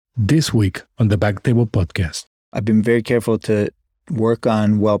This week on the Back Table Podcast. I've been very careful to work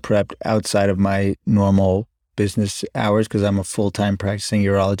on Well Prepped outside of my normal business hours because I'm a full-time practicing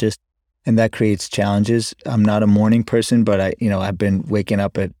urologist, and that creates challenges. I'm not a morning person, but I've been waking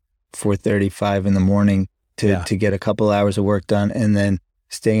up at 4:35 in the morning to get a couple hours of work done, and then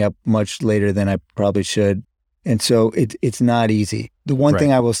staying up much later than I probably should. And so it's not easy. The one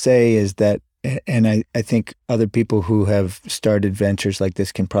thing I will say is that, and I think other people who have started ventures like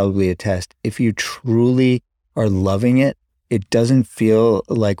this can probably attest, if you truly are loving it, it doesn't feel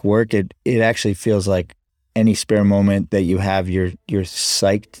like work. It actually feels like any spare moment that you have, you're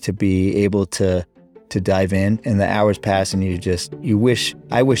psyched to be able to dive in, and the hours pass and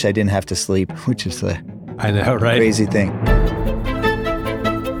I wish I didn't have to sleep, which is the crazy thing.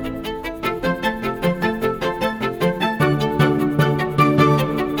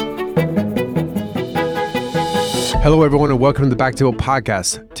 Hello, everyone, and welcome to the Back Table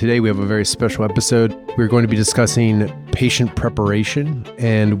Podcast. Today, we have a very special episode. We're going to be discussing patient preparation,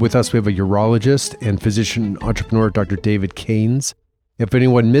 and with us, we have a urologist and physician entrepreneur, Dr. David Kanes. If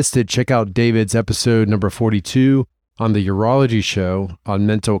anyone missed it, check out David's episode number 42 on the Urology Show on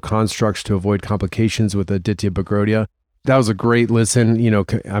mental constructs to avoid complications with Aditya Bagrodia. That was a great listen. You know,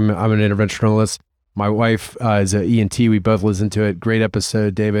 I'm an interventionalist. My wife is an ENT. We both listened to it. Great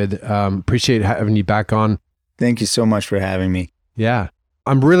episode, David. Appreciate having you back on. Thank you so much for having me. Yeah.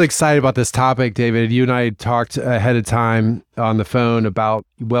 I'm really excited about this topic, David. You and I talked ahead of time on the phone about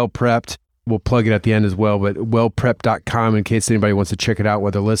Well Prepped. We'll plug it at the end as well, but wellprepped.com in case anybody wants to check it out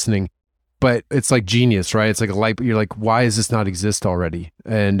while they're listening. But it's like genius, right? It's like a light, you're like, why does this not exist already?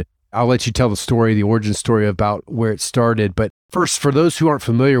 And I'll let you tell the story, the origin story about where it started. But first, for those who aren't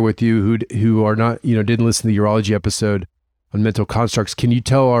familiar with you, who are not, didn't listen to the urology episode on mental constructs, can you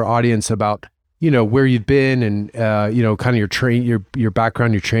tell our audience about where you've been and, kind of your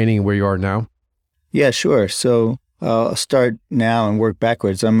background, your training, and where you are now? Yeah, sure. So I'll start now and work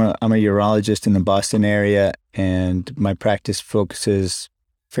backwards. I'm a urologist in the Boston area, and my practice focuses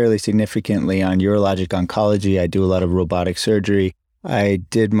fairly significantly on urologic oncology. I do a lot of robotic surgery. I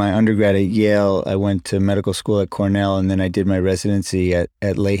did my undergrad at Yale. I went to medical school at Cornell, and then I did my residency at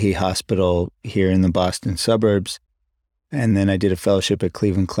Lahey Hospital here in the Boston suburbs. And then I did a fellowship at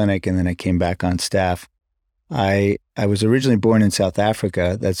Cleveland Clinic, and then I came back on staff. I was originally born in South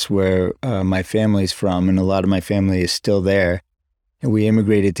Africa. That's where my family's from, and a lot of my family is still there. And we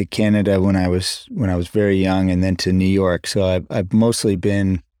immigrated to Canada when I was very young, and then to New York. So I've mostly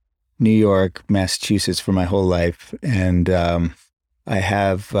been New York, Massachusetts for my whole life. And I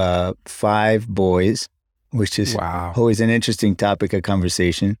have 5 boys, which is always an interesting topic of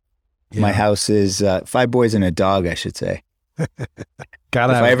conversation. Yeah. My house is 5 boys and a dog, I should say. If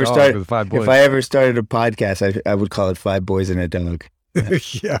I ever started a podcast, I would call it 5 Boys and a Dog.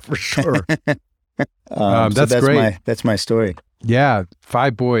 Yeah, for sure. That's great. That's my story. Yeah,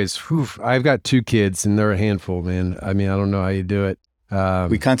 5 boys. Whew. I've got 2 kids, and they're a handful, man. I mean, I don't know how you do it.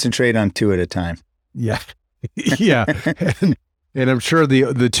 We concentrate on 2 at a time. Yeah, yeah. And I'm sure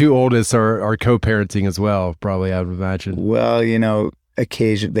the 2 oldest are co-parenting as well, probably, I would imagine. Well,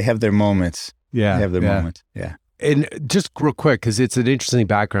 occasionally they have their moments. Yeah. They have their moments. Yeah. And just real quick, because it's an interesting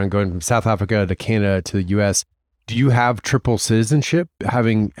background going from South Africa to Canada to the U.S. Do you have triple citizenship,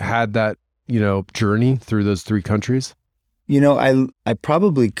 having had that, journey through those 3 countries? I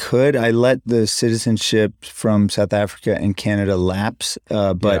probably could. I let the citizenship from South Africa and Canada lapse,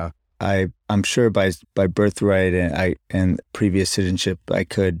 but yeah. I'm sure by birthright and previous citizenship, I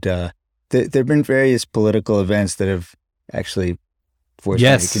could. There have been various political events that have actually forced me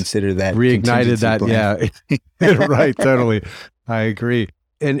to consider that. Reignited that, plan. Yeah. Right, totally. I agree.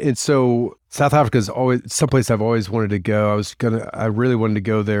 And so South Africa is always someplace I've always wanted to go. I really wanted to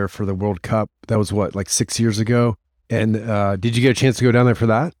go there for the World Cup. That was like 6 years ago. And did you get a chance to go down there for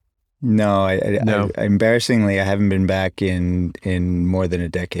that? No, I embarrassingly, I haven't been back in more than a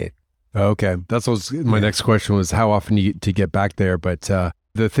decade. Okay. That's what my next question was, how often to get back there? But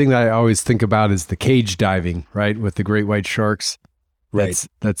the thing that I always think about is the cage diving, right? With the great white sharks. Right.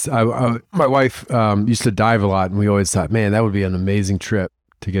 My wife used to dive a lot, and we always thought, man, that would be an amazing trip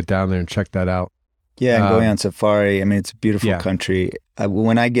to get down there and check that out. Yeah, and going on safari. I mean, it's a beautiful country.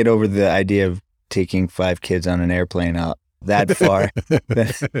 When I get over the idea of taking 5 kids on an airplane out that far,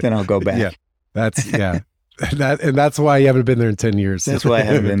 then I'll go back. Yeah, that's why you haven't been there in 10 years. That's why I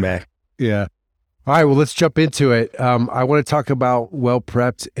haven't been back. Yeah. All right, well, let's jump into it. I want to talk about Well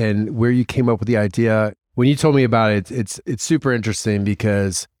Prepped and where you came up with the idea. When you told me about it, it's super interesting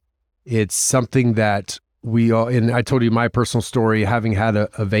because it's something that we all, and I told you my personal story, having had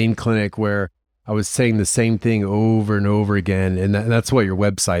a vein clinic where I was saying the same thing over and over again. And that's what your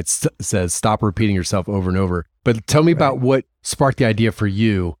website says, stop repeating yourself over and over. But tell me about what sparked the idea for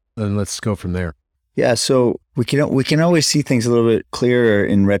you, and let's go from there. Yeah, so we can always see things a little bit clearer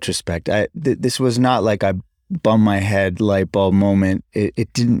in retrospect. This was not like I bummed my head light bulb moment.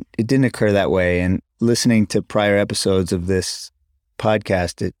 It didn't occur that way. And listening to prior episodes of this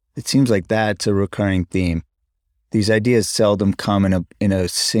podcast, it seems like that's a recurring theme. These ideas seldom come in a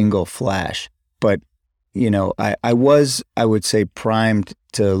single flash. But, I would say, primed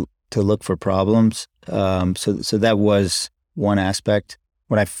to look for problems. So that was one aspect.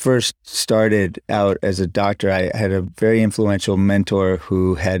 When I first started out as a doctor, I had a very influential mentor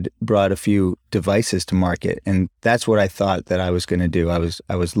who had brought a few devices to market. And that's what I thought that I was going to do. I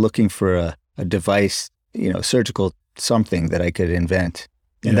was looking for a device, surgical something that I could invent.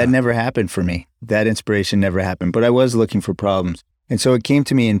 And that never happened for me. That inspiration never happened. But I was looking for problems. And so it came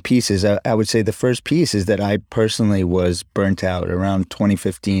to me in pieces. I would say the first piece is that I personally was burnt out around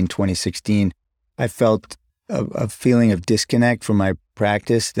 2015, 2016. I felt a feeling of disconnect from my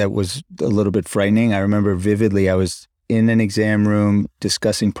practice that was a little bit frightening. I remember vividly, I was in an exam room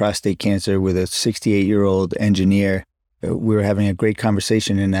discussing prostate cancer with a 68-year-old engineer. We were having a great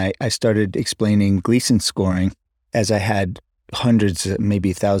conversation, and I started explaining Gleason scoring as I had hundreds,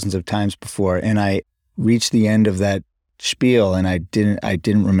 maybe thousands of times before. And I reached the end of that spiel, and I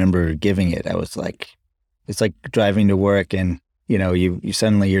didn't remember giving it. I was like, it's like driving to work and you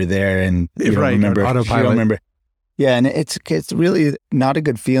suddenly you're there and you don't remember. Autopilot. You don't remember. Yeah, and it's really not a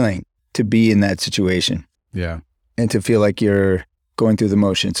good feeling to be in that situation. Yeah, and to feel like you're going through the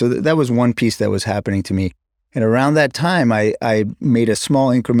motion. So that was one piece that was happening to me. And around that time, I made a small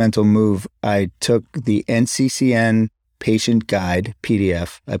incremental move. I took the NCCN patient guide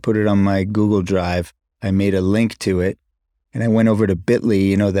PDF. I put it on my Google Drive. I made a link to it, and I went over to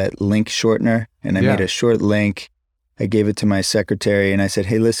Bitly, that link shortener, and I made a short link. I gave it to my secretary and I said,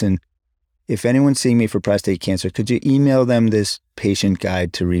 hey, listen, if anyone's seeing me for prostate cancer, could you email them this patient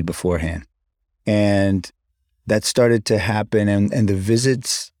guide to read beforehand? And that started to happen, and the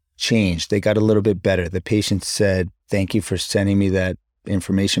visits changed. They got a little bit better. The patients said, thank you for sending me that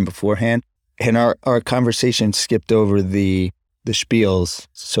information beforehand. And our conversation skipped over the spiels,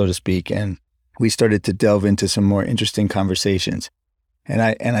 so to speak, and we started to delve into some more interesting conversations. And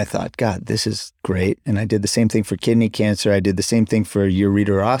I thought, God, this is great. And I did the same thing for kidney cancer. I did the same thing for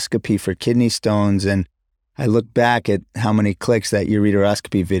ureteroscopy for kidney stones. And I look back at how many clicks that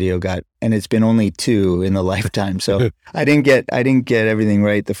ureteroscopy video got, and it's been only 2 in the lifetime. So I didn't get everything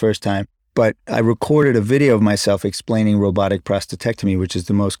right the first time. But I recorded a video of myself explaining robotic prostatectomy, which is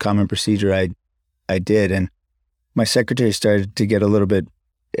the most common procedure I did. And my secretary started to get a little bit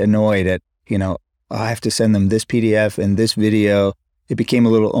annoyed at, I have to send them this PDF and this video. It became a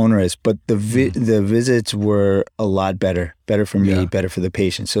little onerous, but the visits were a lot better for me, better for the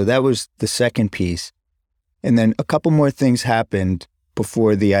patient. So that was the second piece. And then a couple more things happened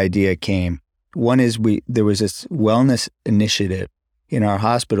before the idea came. One is there was this wellness initiative in our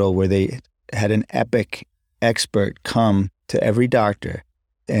hospital where they had an epic expert come to every doctor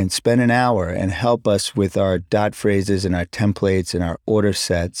and spend an hour and help us with our dot phrases and our templates and our order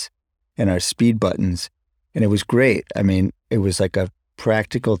sets and our speed buttons. And it was great. I mean, it was like a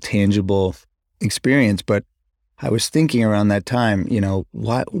practical, tangible experience. But I was thinking around that time,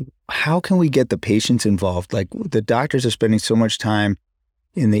 how can we get the patients involved? Like, the doctors are spending so much time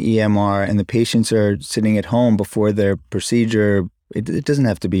in the EMR and the patients are sitting at home before their procedure. It doesn't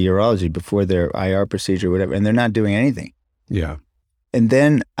have to be urology, before their IR procedure or whatever, and they're not doing anything. Yeah. And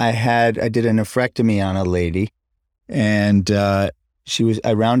then I did a nephrectomy on a lady, and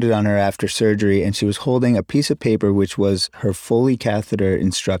I rounded on her after surgery, and she was holding a piece of paper which was her Foley catheter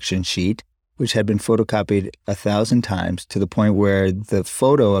instruction sheet, which had been photocopied 1,000 times to the point where the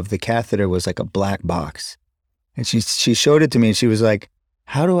photo of the catheter was like a black box. And she showed it to me, and she was like,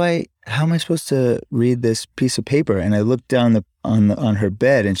 how am I supposed to read this piece of paper? And I looked down on her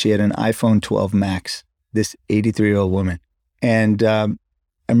bed, and she had an iPhone 12 Max, this 83-year-old woman. And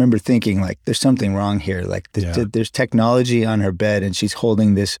I remember thinking, like, there's something wrong here. Like, there's technology on her bed, and she's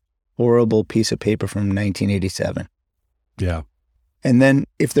holding this horrible piece of paper from 1987. Yeah. And then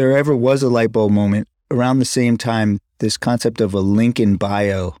if there ever was a light bulb moment, around the same time, this concept of a link in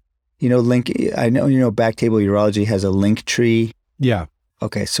bio, I know, Backtable Urology has a link tree. Yeah.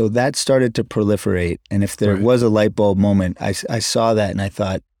 Okay, so that started to proliferate. And if there was a light bulb moment, I saw that and I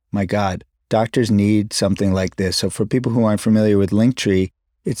thought, my God, doctors need something like this. So for people who aren't familiar with Linktree,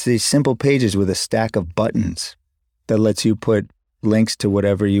 it's these simple pages with a stack of buttons that lets you put links to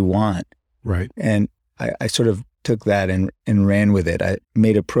whatever you want. Right. And I sort of took that and ran with it. I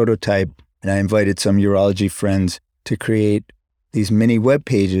made a prototype And I invited some urology friends to create these mini web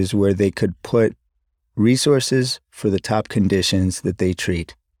pages where they could put resources for the top conditions that they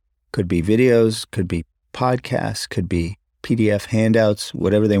treat. Could be videos, could be podcasts, could be PDF handouts,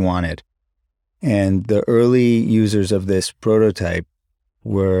 whatever they wanted. And the early users of this prototype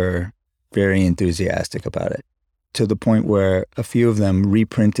were very enthusiastic about it, to the point where a few of them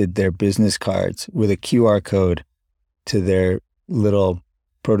reprinted their business cards with a QR code to their little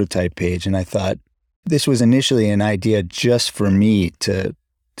prototype page. And I thought, this was initially an idea just for me to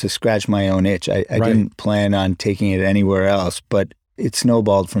scratch my own itch. I Right. didn't plan on taking it anywhere else, but it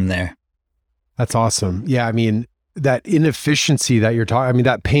snowballed from there. That's awesome. Yeah, I mean, that inefficiency that you're talking, I mean,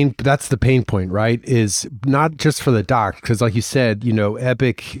 that pain, that's the pain point, right? Is not just for the doc, because like you said,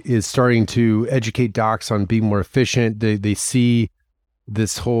 Epic is starting to educate docs on being more efficient. They see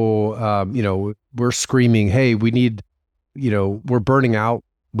this whole, we're screaming, hey, we need, we're burning out.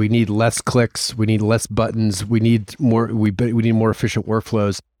 We need less clicks. We need less buttons. We need more. We need more efficient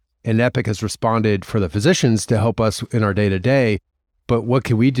workflows. And Epic has responded for the physicians to help us in our day to day. But what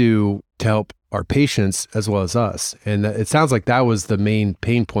can we do to help our patients as well as us? And it sounds like that was the main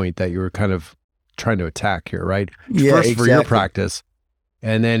pain point that you were kind of trying to attack here, right? Yeah, First for your exactly. practice,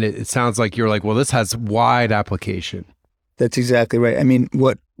 and then it sounds like you're like, well, this has wide application. That's exactly right. I mean,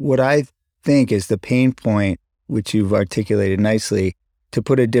 what I think is the pain point, which you've articulated nicely, to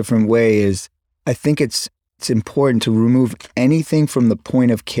put it a different way, is I think it's important to remove anything from the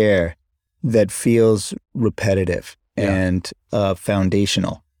point of care that feels repetitive and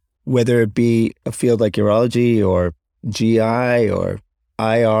foundational, whether it be a field like urology or GI or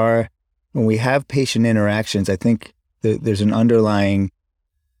IR. When we have patient interactions, I think there's an underlying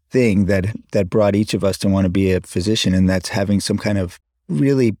thing that brought each of us to want to be a physician, and that's having some kind of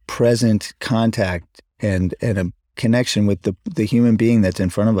really present contact and a connection with the human being that's in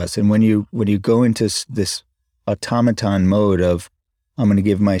front of us. And when you go into this automaton mode of, I'm going to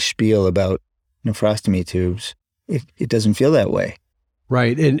give my spiel about nephrostomy tubes, it doesn't feel that way.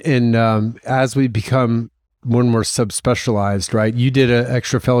 Right. And as we become more and more subspecialized, right? You did an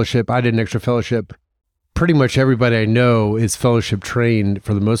extra fellowship. I did an extra fellowship. Pretty much everybody I know is fellowship trained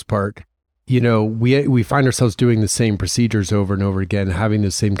for the most part. We find ourselves doing the same procedures over and over again, having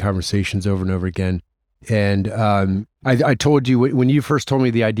the same conversations over and over again. And I told you, when you first told me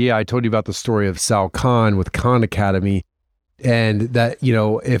the idea, I told you about the story of Sal Khan with Khan Academy. And that,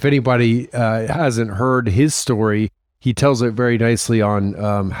 if anybody hasn't heard his story, he tells it very nicely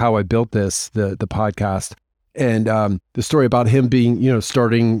on how I built the podcast. And the story about him being,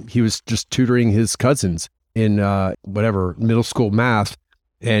 he was just tutoring his cousins in middle school math.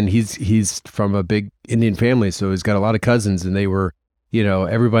 And he's from a big Indian family, so he's got a lot of cousins, and they were,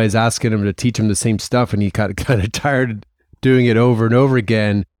 everybody's asking him to teach him the same stuff, and he kind of tired of doing it over and over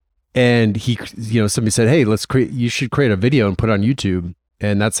again. And he, somebody said, hey, you should create a video and put it on YouTube.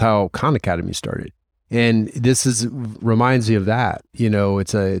 And that's how Khan Academy started. And this reminds me of that.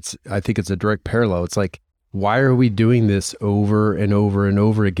 I think it's a direct parallel. It's like, why are we doing this over and over and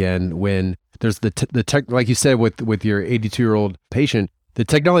over again when there's the tech, like you said, with your 82-year-old patient, the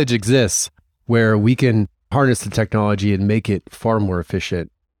technology exists where we can harness the technology and make it far more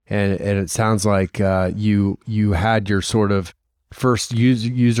efficient. And it sounds like you had your sort of first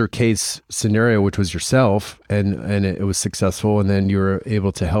user case scenario, which was yourself, and it was successful, and then you were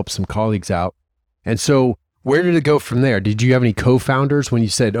able to help some colleagues out. And so, where did it go from there? Did you have any co-founders when you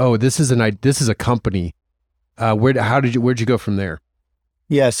said, "Oh, this is a company"? Where'd you go from there?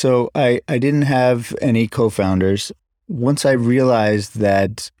 Yeah, so I didn't have any co-founders. Once I realized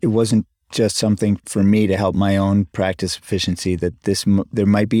that it wasn't just something for me to help my own practice efficiency, that there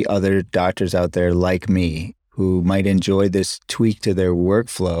might be other doctors out there like me who might enjoy this tweak to their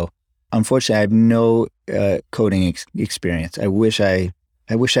workflow. Unfortunately, I have no coding experience. I wish I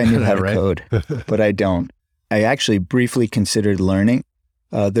knew how to Right. code, but I don't. I actually briefly considered learning.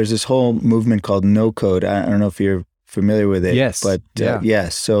 There's this whole movement called no code. I don't know if you're familiar with it. Yes. But Yeah.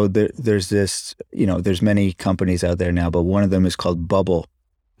 yes. So there's this, there's many companies out there now, but one of them is called Bubble.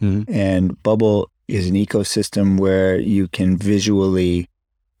 Mm-hmm. And Bubble is an ecosystem where you can visually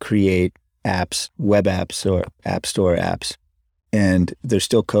create apps, web apps or app store apps. And there's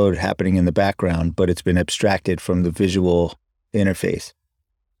still code happening in the background, but it's been abstracted from the visual interface.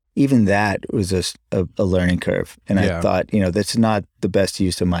 Even that was a learning curve. And Yeah. I thought, that's not the best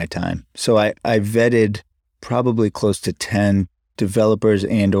use of my time. So I vetted probably close to 10 developers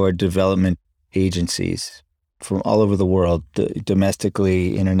and or development agencies from all over the world,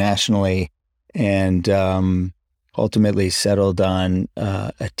 domestically, internationally, and ultimately settled on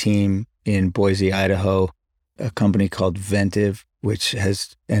a team in Boise, Idaho, a company called Ventive, which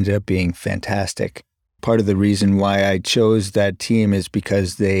has ended up being fantastic. Part of the reason why I chose that team is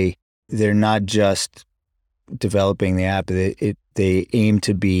because they're not just developing the app. They aim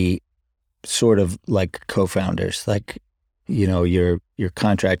to be sort of like co-founders. Like, you're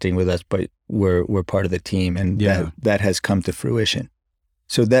contracting with us, but we're part of the team, and that has come to fruition.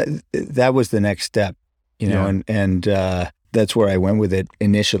 So that was the next step, and that's where I went with it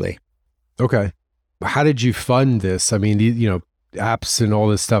initially. Okay. How did you fund this? I mean, apps and all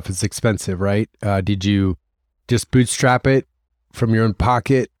this stuff is expensive, right? Did you just bootstrap it from your own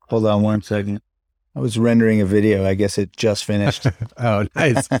pocket? Hold on one second. I was rendering a video. I guess it just finished. Oh,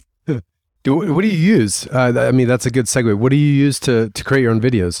 nice. What do you use? I mean, that's a good segue. What do you use to create your own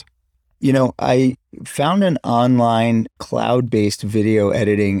videos? I found an online cloud-based video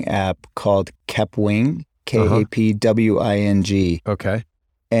editing app called Kapwing, Kapwing. Okay.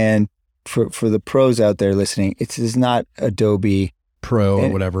 And for the pros out there listening, it is not Adobe Pro or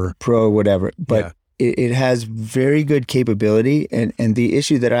whatever, but it has very good capability. And the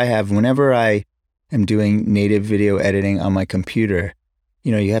issue that I have whenever I am doing native video editing on my computer,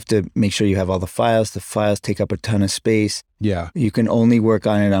 you have to make sure you have all the files. The files take up a ton of space. Yeah. You can only work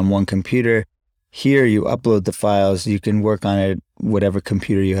on it on one computer. Here, you upload the files. You can work on it whatever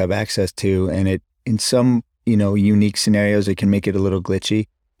computer you have access to. And it, in some, unique scenarios, it can make it a little glitchy.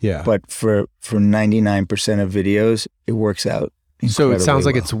 Yeah. But for 99% of videos, it works out incredibly So it sounds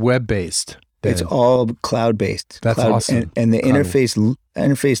like well. it's web-based. then. It's all cloud-based. That's awesome. And the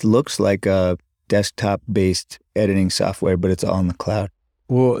interface looks like a desktop-based editing software, but it's all in the cloud.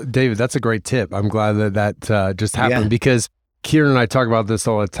 Well, David, that's a great tip. I'm glad that just happened because Kieran and I talk about this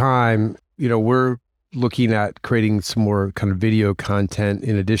all the time. We're looking at creating some more kind of video content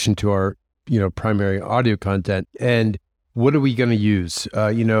in addition to our, primary audio content. And what are we going to use?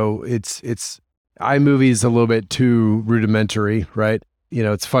 It's iMovie is a little bit too rudimentary, right?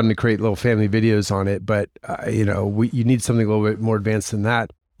 It's fun to create little family videos on it, but you need something a little bit more advanced than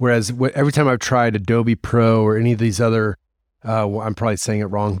that. Whereas every time I've tried Adobe Pro or any of these other I'm probably saying it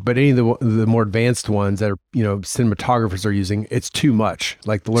wrong, but any of the more advanced ones that are, cinematographers are using, it's too much.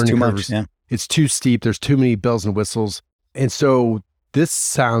 Like the learning curve, it's too steep. There's too many bells and whistles. And so this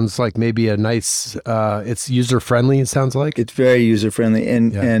sounds like maybe a nice, it's user-friendly, it sounds like. It's very user-friendly.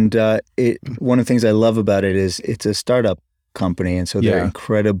 And one of the things I love about it is it's a startup company. And so they're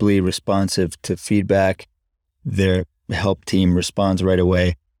incredibly responsive to feedback. Their help team responds right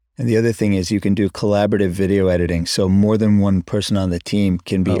away. And the other thing is you can do collaborative video editing. So more than one person on the team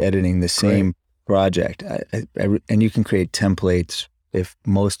can be editing the same project. And you can create templates if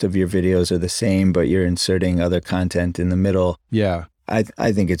most of your videos are the same, but you're inserting other content in the middle. Yeah.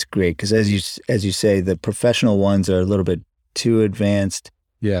 I think it's great because as you say, the professional ones are a little bit too advanced.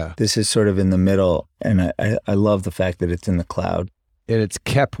 Yeah. This is sort of in the middle. And I love the fact that it's in the cloud. And it's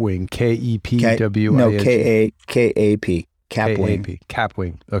Kapwing, Kepwing. No, Kap. Kapwing.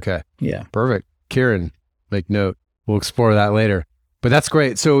 Kapwing. Okay. Yeah. Perfect. Kieran, make note. We'll explore that later. But that's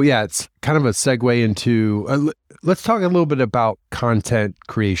great. So it's kind of a segue into, let's talk a little bit about content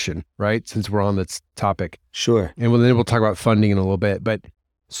creation, right? Since we're on this topic. Sure. And then we'll talk about funding in a little bit. But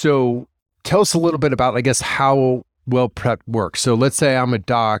so tell us a little bit about, I guess, how Well Prepped works. So let's say I'm a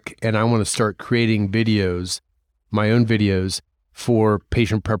doc and I want to start creating videos, my own videos for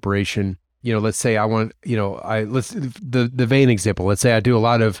patient preparation. Let's say I want, the vein example. Let's say I do a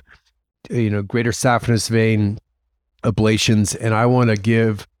lot of, greater saphenous vein ablations, and I want to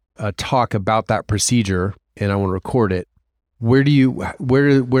give a talk about that procedure, and I want to record it. Where do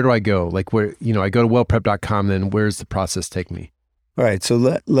I go? Like where, I go to wellprep.com. Then where's the process take me? All right. So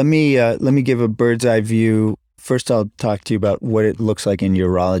let me give a bird's eye view. First, I'll talk to you about what it looks like in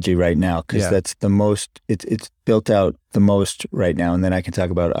urology right now, because that's the most. It's built out the most right now, and then I can talk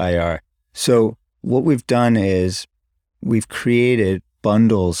about IR. So what we've done is we've created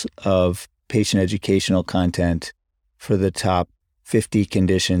bundles of patient educational content for the top 50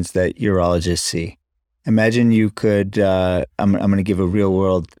 conditions that urologists see. Imagine you could, I'm going to give a real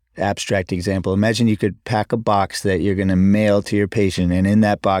world abstract example. Imagine you could pack a box that you're going to mail to your patient, and in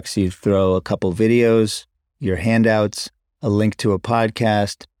that box you throw a couple videos, your handouts, a link to a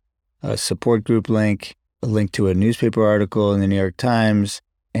podcast, a support group link, a link to a newspaper article in the New York Times,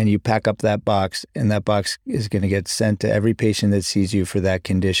 and you pack up that box, and that box is going to get sent to every patient that sees you for that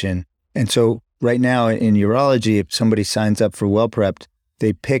condition. And so right now in urology, if somebody signs up for Well Prepped,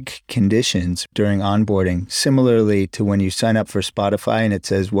 they pick conditions during onboarding, similarly to when you sign up for Spotify and it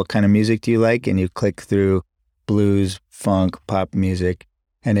says, what kind of music do you like? And you click through blues, funk, pop music,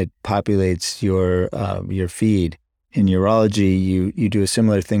 and it populates your feed. In urology, you do a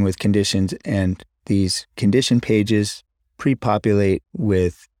similar thing with conditions, and these condition pages pre-populate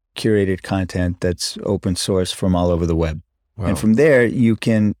with curated content that's open source from all over the web. Wow. And from there, you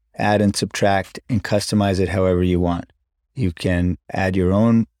can add and subtract and customize it however you want. You can add your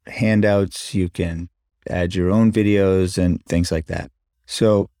own handouts, you can add your own videos and things like that.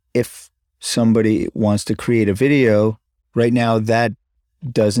 So if somebody wants to create a video, right now that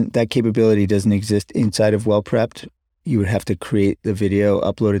capability doesn't exist inside of Well Prepped. You would have to create the video,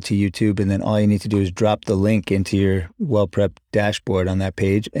 upload it to YouTube, and then all you need to do is drop the link into your Well Prepped dashboard on that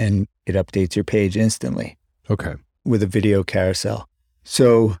page, and it updates your page instantly. Okay. With a video carousel.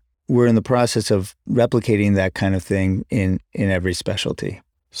 So we're in the process of replicating that kind of thing in every specialty.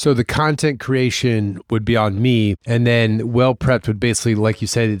 So the content creation would be on me, and then Well Prepped would basically, like you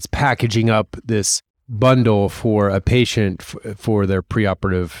said, it's packaging up this bundle for a patient for their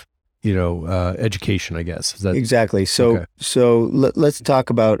preoperative, education, I guess. Is that exactly? So, okay. Let's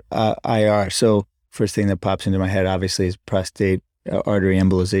talk about IR. So first thing that pops into my head, obviously, is prostate artery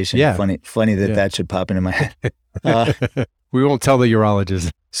embolization. Yeah. Funny that should pop into my head. We won't tell the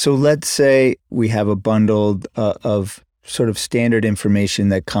urologist. So let's say we have a bundle of sort of standard information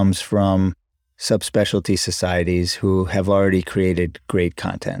that comes from subspecialty societies who have already created great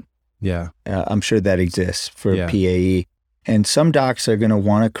content. Yeah. I'm sure that exists for PAE. And some docs are going to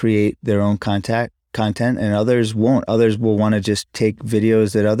want to create their own content and others won't. Others will want to just take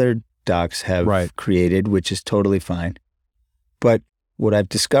videos that other docs have created, which is totally fine. But what I've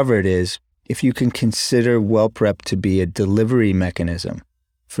discovered is if you can consider Well Prepped to be a delivery mechanism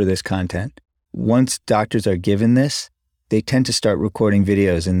for this content, once doctors are given this, they tend to start recording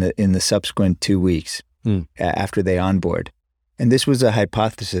videos in the subsequent 2 weeks after they onboard. And this was a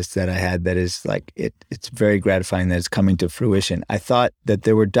hypothesis that I had that is like, it's very gratifying that it's coming to fruition. I thought that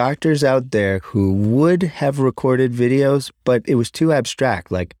there were doctors out there who would have recorded videos, but it was too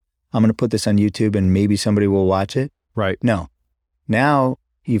abstract. Like, I'm going to put this on YouTube and maybe somebody will watch it. Right. No. Now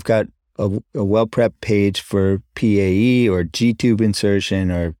you've got a Well Prepped page for PAE or G-tube insertion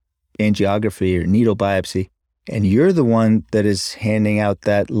or angiography or needle biopsy. And you're the one that is handing out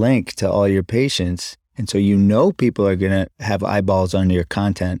that link to all your patients. And so people are going to have eyeballs on your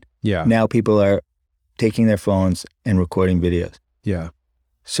content. Yeah. Now people are taking their phones and recording videos. Yeah.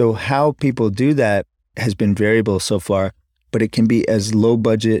 So how people do that has been variable so far, but it can be as low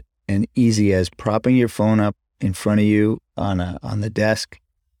budget and easy as propping your phone up in front of you on the desk,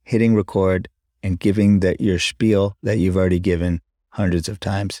 hitting record, and giving your spiel that you've already given hundreds of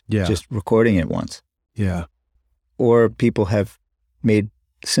times. Yeah. Just recording it once. Yeah. Or people have made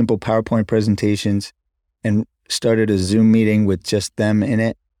simple PowerPoint presentations and started a Zoom meeting with just them in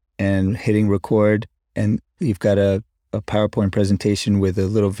it and hitting record. And you've got a PowerPoint presentation with a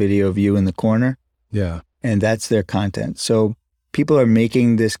little video of you in the corner. Yeah. And that's their content. So people are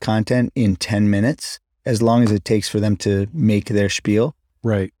making this content in 10 minutes, as long as it takes for them to make their spiel.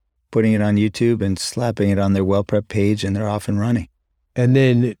 Right. Putting it on YouTube and slapping it on their Well Prepped page, and they're off and running. And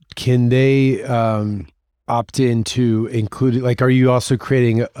then can they opt into including, like, are you also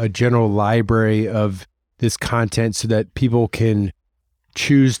creating a general library of this content so that people can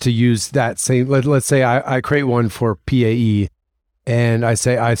choose to use that same, let's say I create one for PAE and I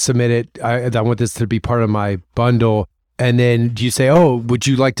say, I submit it, I want this to be part of my bundle. And then do you say, oh, would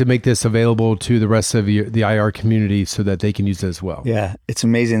you like to make this available to the rest of the IR community so that they can use it as well? Yeah, it's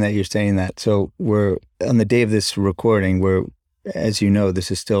amazing that you're saying that. So we're, on the day of this recording, as you know,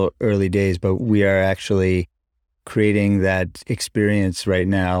 this is still early days, but we are actually creating that experience right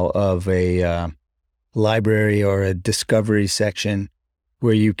now of a library or a discovery section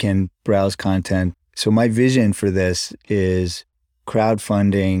where you can browse content. So my vision for this is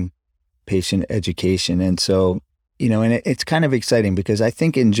crowdfunding patient education. And so, and it's kind of exciting because I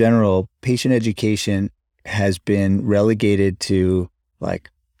think in general, patient education has been relegated to like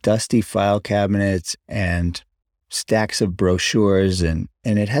dusty file cabinets and stacks of brochures, and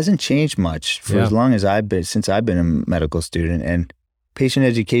it hasn't changed much for as long as since I've been a medical student. And patient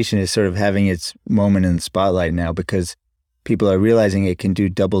education is sort of having its moment in the spotlight now because people are realizing it can do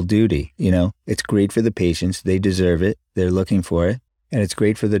double duty. It's great for the patients. They deserve it. They're looking for it. And it's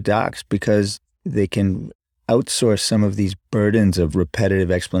great for the docs because they can outsource some of these burdens of repetitive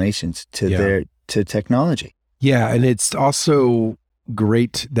explanations to technology. Yeah. And it's also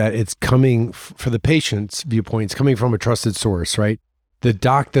great that it's coming for the patient's viewpoint. It's coming from a trusted source, right? The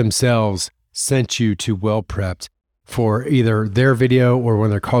doc themselves sent you to Well Prepped for either their video or one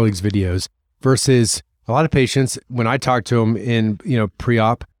of their colleagues' videos, versus a lot of patients, when I talk to them in,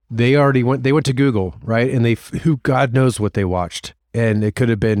 pre-op, they went to Google, right? And who God knows what they watched. And it could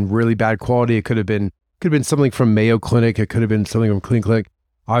have been really bad quality. It could have been something from Mayo Clinic. It could have been something from Clean Clinic,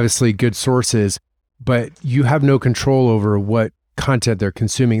 obviously good sources, but you have no control over what content they're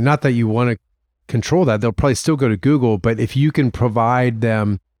consuming. Not that you want to control that. They'll probably still go to Google, but if you can provide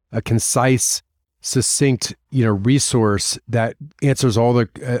them a concise, succinct, resource that answers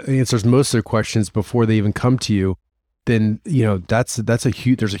answers most of their questions before they even come to you, then, there's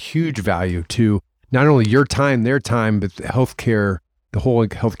a huge value to not only your time, their time, but the whole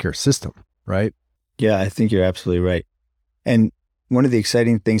healthcare system, right? Yeah, I think you're absolutely right. And one of the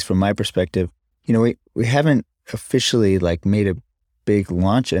exciting things from my perspective, we haven't officially made a big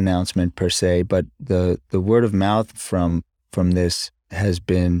launch announcement per se, but the word of mouth from this has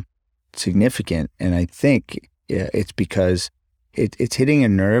been significant. And I think it's because it's hitting a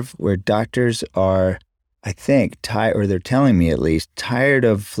nerve where doctors are, I think, tired, or they're telling me at least, tired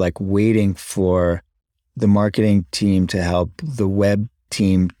of waiting for the marketing team to help, the web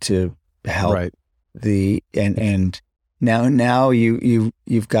team to help. Right. And now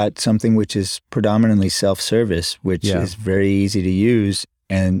you've got something which is predominantly self-service, which is very easy to use,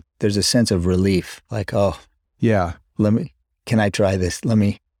 and there's a sense of relief. Can I try this? Let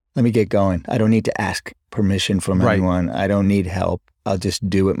me get going. I don't need to ask permission from anyone. I don't need help. I'll just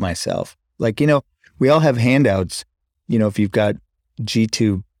do it myself. We all have handouts. If you've got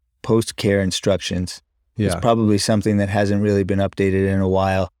G2 post-care instructions, it's probably something that hasn't really been updated in a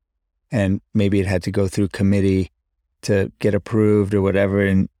while, and maybe it had to go through committee to get approved or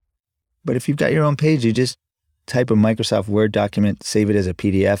whatever. But if you've got your own page, you just type a Microsoft Word document, save it as a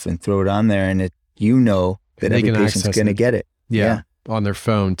PDF, and throw it on there, and that every patient's going to get it. Yeah, on their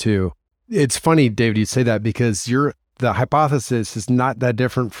phone too. It's funny, David, you say that because the hypothesis is not that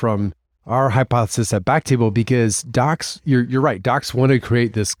different from our hypothesis at Backtable, because docs, you're right, docs want to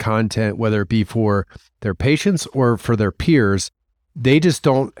create this content, whether it be for their patients or for their peers. They just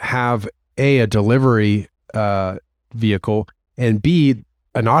don't have a delivery vehicle, and B,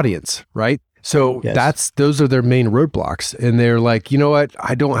 an audience, right? So those are their main roadblocks. And they're like, you know what?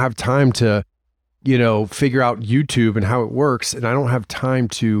 I don't have time to, figure out YouTube and how it works. And I don't have time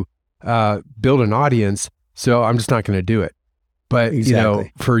to build an audience. So I'm just not going to do it. But,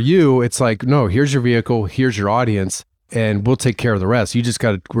 for you, it's like, no, here's your vehicle, here's your audience, and we'll take care of the rest. You just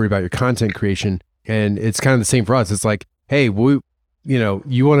got to worry about your content creation. And it's kind of the same for us. It's like, hey, you want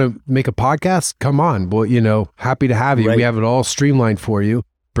to make a podcast? Come on. Well, happy to have you. Right. We have it all streamlined for you.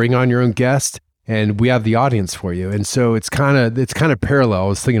 Bring on your own guest, and we have the audience for you. And so it's kind of parallel. I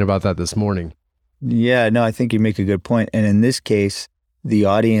was thinking about that this morning. Yeah, no, I think you make a good point. And in this case, the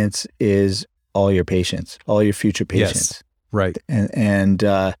audience is all your patients, all your future patients. Yes. Right. And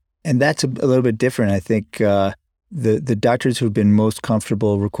that's a little bit different. I think the doctors who've been most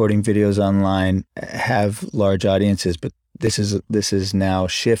comfortable recording videos online have large audiences, but this is now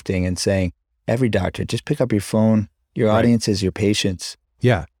shifting and saying, every doctor, just pick up your phone. Your audience is your patients.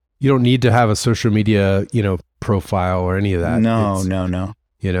 Yeah. You don't need to have a social media, profile or any of that. No.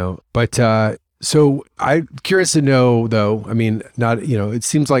 But so I'm curious to know though, it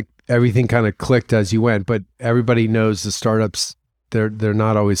seems like everything kind of clicked as you went, but everybody knows the startups, they're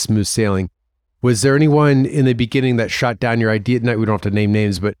not always smooth sailing. Was there anyone in the beginning that shot down your idea? We don't have to name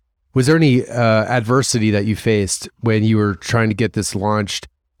names, but was there any adversity that you faced when you were trying to get this launched?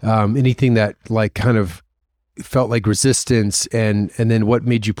 Anything that kind of felt like resistance, and then what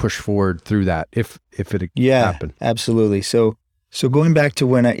made you push forward through that, if it happened? Absolutely. So going back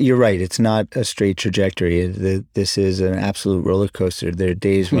to you're right, it's not a straight trajectory. This is an absolute roller coaster. There are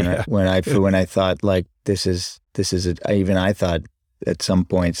days when I thought I thought at some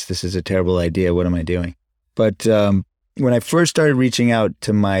points, this is a terrible idea. What am I doing? But when I first started reaching out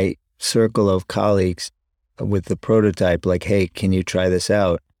to my circle of colleagues with the prototype, hey, can you try this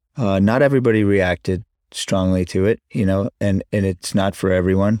out? Not everybody reacted strongly to it, and it's not for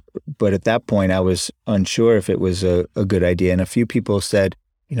everyone. But at that point, I was unsure if it was a good idea. And a few people said,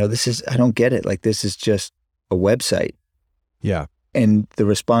 I don't get it. This is just a website. Yeah. And the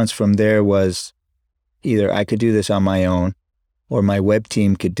response from there was either I could do this on my own, or my web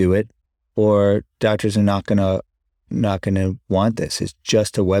team could do it, or doctors are not gonna want this. It's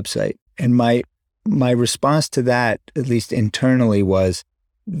just a website. And my response to that, at least internally, was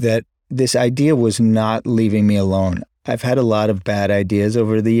that this idea was not leaving me alone. I've had a lot of bad ideas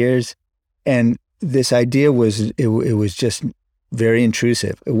over the years, and this idea was just very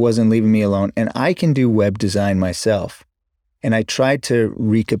intrusive. It wasn't leaving me alone. And I can do web design myself. And I tried to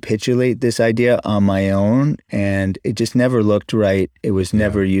recapitulate this idea on my own, and it just never looked right. It was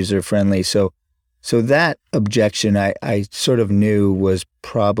never user-friendly. So that objection I sort of knew was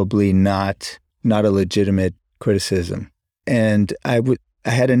probably not a legitimate criticism. And I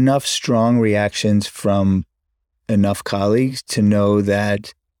had enough strong reactions from enough colleagues to know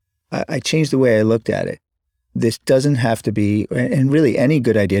that I changed the way I looked at it. This doesn't have to be, and really any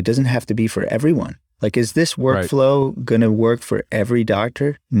good idea doesn't have to be for everyone. Like, is this workflow going to work for every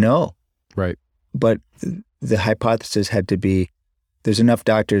doctor? No. Right. But the hypothesis had to be, there's enough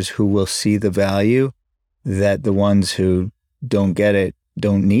doctors who will see the value that the ones who don't get it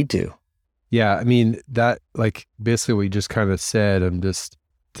don't need to. Yeah. I mean, that, like, basically what you just kind of said,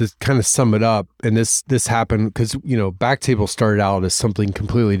 to kind of sum it up, and this happened because, Backtable started out as something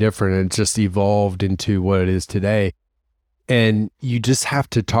completely different and it just evolved into what it is today. And you just have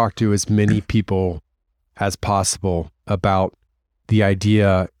to talk to as many people as possible about the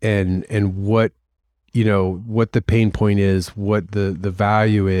idea and what, what the pain point is, what the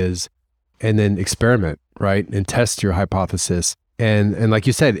value is, and then experiment, right? And test your hypothesis. And like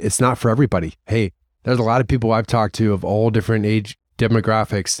you said, it's not for everybody. Hey, there's a lot of people I've talked to of all different age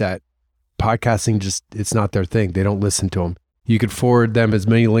demographics that podcasting it's not their thing. They don't listen to them. You could forward them as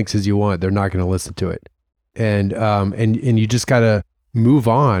many links as you want. They're not going to listen to it. And you just got to move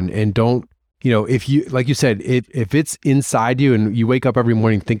on and don't, if you, like you said, if it's inside you and you wake up every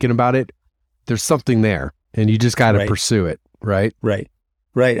morning thinking about it, there's something there and you just got to pursue it. Right.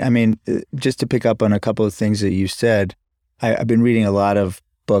 I mean, just to pick up on a couple of things that you said, I've been reading a lot of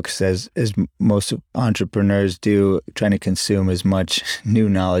books as most entrepreneurs do, trying to consume as much new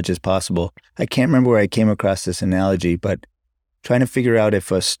knowledge as possible. I can't remember where I came across this analogy, but trying to figure out if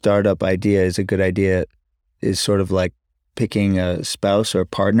a startup idea is a good idea is sort of like picking a spouse or a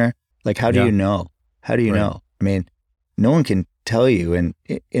partner. Like, how do you know? How do you know? I mean, no one can tell you. And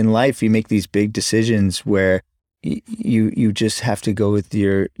in life, you make these big decisions where you just have to go with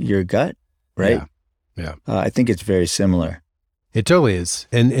your gut, right? Yeah. I think it's very similar. It totally is.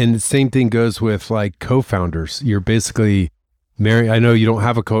 And the same thing goes with like co-founders. You're basically married. I know you don't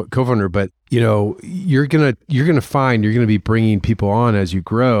have a co-founder, but you're going to be bringing people on as you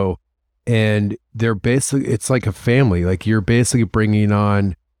grow, and it's like a family. Like, you're basically bringing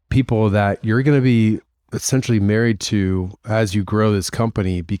on people that you're going to be essentially married to as you grow this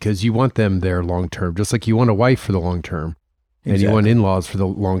company, because you want them there long-term, just like you want a wife for the long term. Exactly. And you want in-laws for the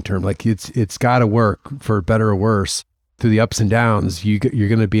long term. Like, it's got to work for better or worse. Through the ups and downs, you're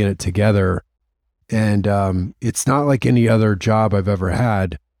going to be in it together. And it's not like any other job I've ever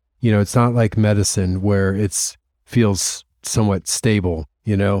had. It's not like medicine where it feels somewhat stable.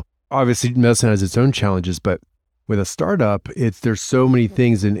 Obviously medicine has its own challenges, but with a startup, there's so many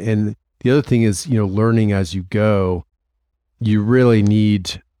things. And the other thing is, learning as you go. You really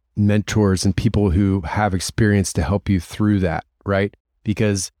need mentors and people who have experience to help you through that, right?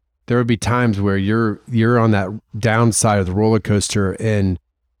 Because there would be times where you're on that downside of the roller coaster and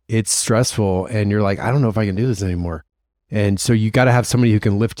it's stressful and you're like, I don't know if I can do this anymore. And so you got to have somebody who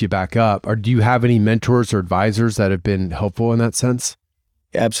can lift you back up. Or do you have any mentors or advisors that have been helpful in that sense?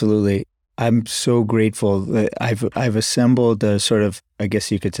 Absolutely. I'm so grateful that I've assembled a sort of, I guess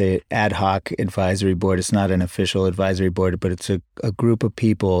you could say, ad hoc advisory board. It's not an official advisory board, but it's a group of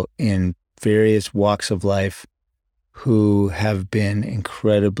people in various walks of life who have been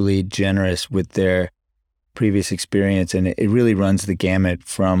incredibly generous with their previous experience. And it really runs the gamut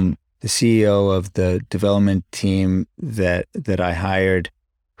from the CEO of the development team that I hired,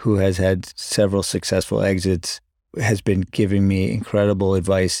 who has had several successful exits, has been giving me incredible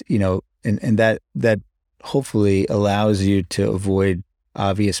advice, and that hopefully allows you to avoid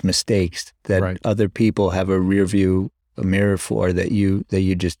obvious mistakes that other people have a mirror for that you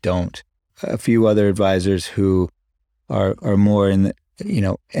just don't. A few other advisors who are more in the,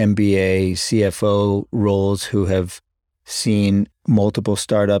 MBA, CFO roles, who have seen multiple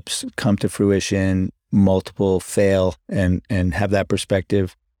startups come to fruition, multiple fail, and have that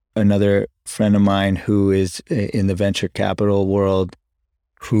perspective. Another friend of mine who is in the venture capital world,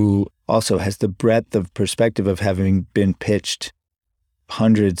 who also has the breadth of perspective of having been pitched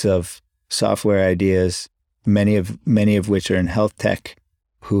hundreds of software ideas, many of which are in health tech,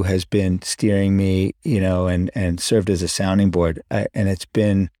 who has been steering me, and served as a sounding board. And it's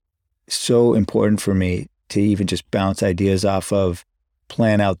been so important for me to even just bounce ideas off of,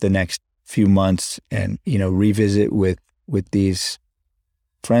 plan out the next few months, and, revisit with these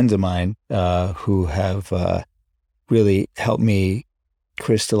friends of mine who have really helped me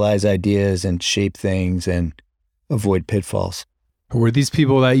crystallize ideas and shape things and avoid pitfalls. Were these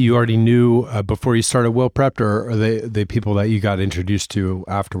people that you already knew before you started Well Prepped, or are they people that you got introduced to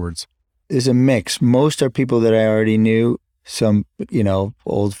afterwards? There's a mix. Most are people that I already knew. Some,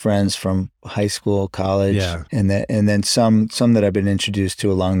 old friends from high school, college, and then some that I've been introduced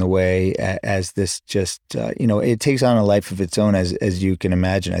to along the way as this just, it takes on a life of its own, as you can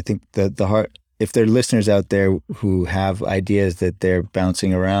imagine. I think the if there are listeners out there who have ideas that they're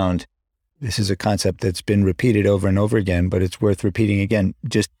bouncing around, this is a concept that's been repeated over and over again, but it's worth repeating again.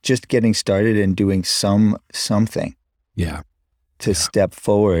 Just getting started and doing something. Yeah. To step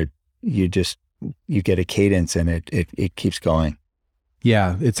forward, you get a cadence and it keeps going.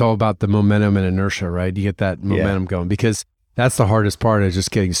 Yeah, it's all about the momentum and inertia, right? You get that momentum going, because that's the hardest part, is just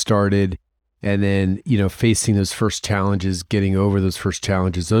getting started, and then, facing those first challenges, getting over those first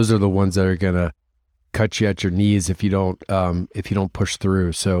challenges. Those are the ones that are going to cut you at your knees if you don't push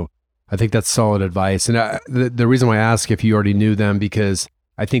through. So I think that's solid advice. And the reason why I ask if you already knew them, because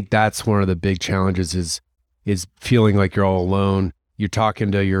I think that's one of the big challenges is feeling like you're all alone. You're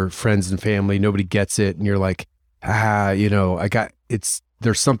talking to your friends and family, nobody gets it, and you're like,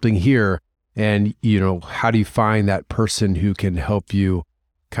 there's something here. And, how do you find that person who can help you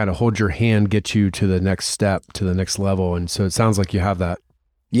kind of hold your hand, get you to the next step, to the next level? And so it sounds like you have that.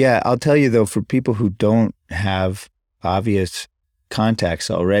 Yeah, I'll tell you though, for people who don't have obvious contacts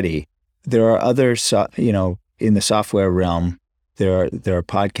already, there are other, in the software realm, there are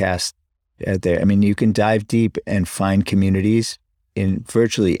podcasts out there. I mean, you can dive deep and find communities in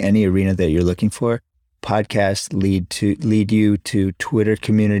virtually any arena that you're looking for. Podcasts lead you to Twitter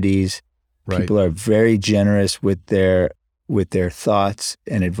communities. Right. People are very generous with their thoughts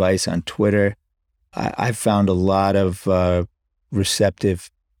and advice on Twitter. I've found a lot of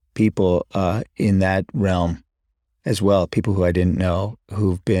receptive people in that realm as well. People who I didn't know,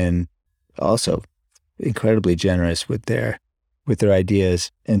 who've been also incredibly generous with their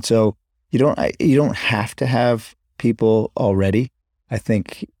ideas. And so you don't have to have people already. I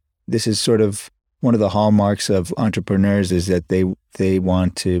think this is sort of one of the hallmarks of entrepreneurs, is that they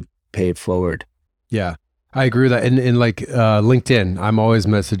want to pay it forward. Yeah, I agree with that. And like LinkedIn, I'm always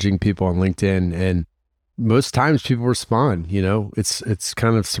messaging people on LinkedIn, and most times people respond. It's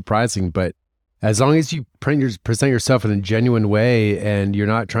kind of surprising, but as long as you present yourself in a genuine way and you're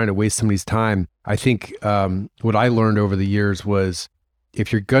not trying to waste somebody's time, I think what I learned over the years was,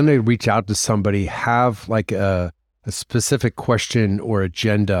 if you're going to reach out to somebody, have like a specific question or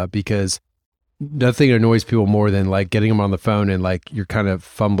agenda, because nothing annoys people more than like getting them on the phone and like you're kind of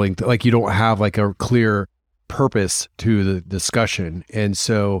fumbling, like you don't have like a clear purpose to the discussion. And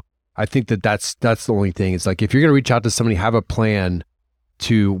so I think that's the only thing. It's like, if you're going to reach out to somebody, have a plan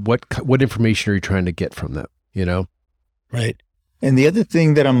to what information are you trying to get from them, Right. And the other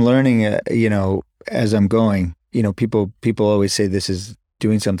thing that I'm learning, as I'm going, people always say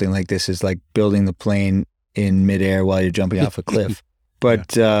doing something like this is like building the plane in midair while you're jumping off a cliff.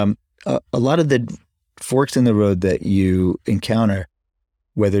 But a lot of the forks in the road that you encounter,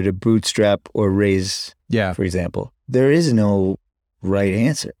 whether to bootstrap or raise, for example, there is no right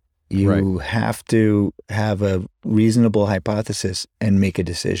answer. You have to have a reasonable hypothesis and make a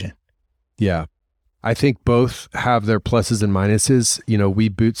decision. Yeah. I think both have their pluses and minuses. We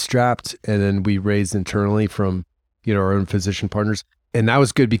bootstrapped and then we raised internally from, our own physician partners. And that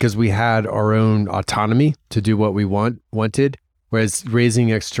was good because we had our own autonomy to do what we wanted. Whereas raising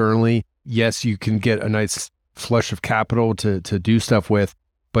externally, yes, you can get a nice flush of capital to do stuff with,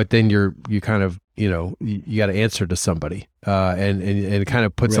 but then you kind of, you got to answer to somebody. And it kind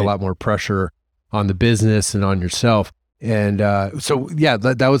of puts a lot more pressure on the business and on yourself. And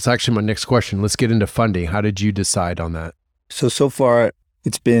that was actually my next question. Let's get into funding. How did you decide on that? So far,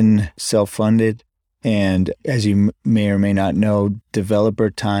 it's been self-funded. And as you may or may not know,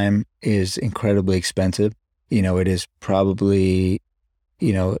 developer time is incredibly expensive. It is probably,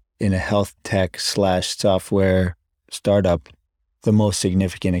 in a health tech / software startup, the most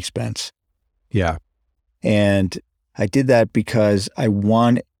significant expense. Yeah. And I did that because I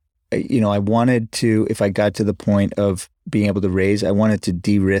wanted to, if I got to the point of being able to raise, I wanted to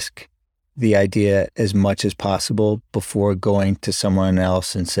de-risk the idea as much as possible before going to someone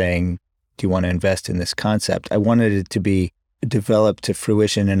else and saying, do you want to invest in this concept? I wanted it to be developed to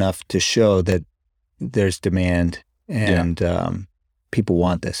fruition enough to show that there's demand and people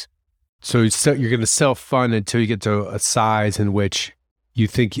want this. So you're going to self-fund until you get to a size in which you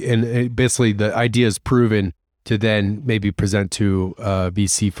think, and basically the idea is proven, to then maybe present to a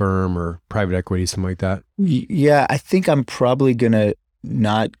VC firm or private equity, something like that? Yeah, I think I'm probably going to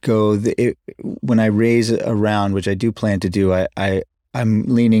not go, when I raise a round, which I do plan to do, I'm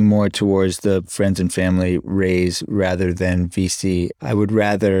leaning more towards the friends and family raise rather than VC.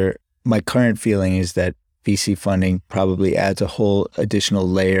 My current feeling is that VC funding probably adds a whole additional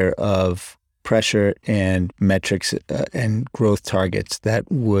layer of pressure and metrics and growth targets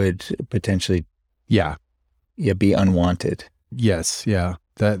that would potentially be unwanted. Yes, yeah.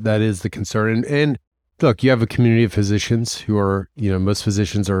 That is the concern. And look, you have a community of physicians who are, most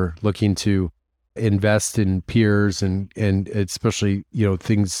physicians are looking to invest in peers and especially,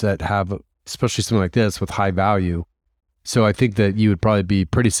 things that have, especially something like this with high value. So I think that you would probably be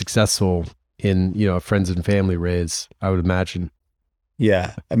pretty successful in, a friends and family raise, I would imagine.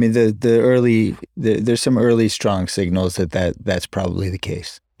 Yeah. I mean, there's some early strong signals that's probably the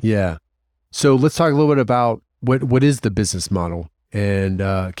case. Yeah. So let's talk a little bit about what is the business model, and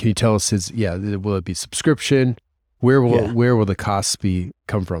can you tell us will it be subscription? Where will the costs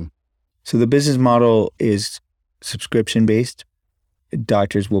come from? So the business model is subscription based.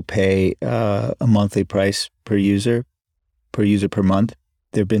 Doctors will pay a monthly price per user per month.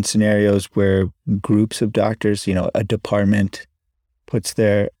 There have been scenarios where groups of doctors, a department puts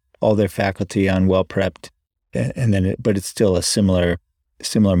all their faculty on Well Prepped, and then but it's still a similar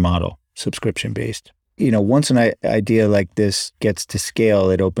model, subscription based. Once an idea like this gets to scale,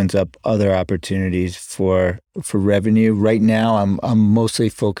 it opens up other opportunities for revenue. Right now, I'm mostly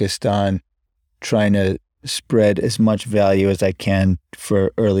focused on trying to spread as much value as I can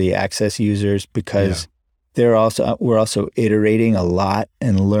for early access users, because we're also iterating a lot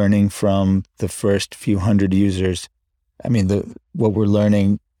and learning from the first few hundred users. I mean, what we're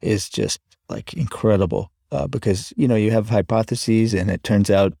learning is just like incredible. Because, you have hypotheses and it turns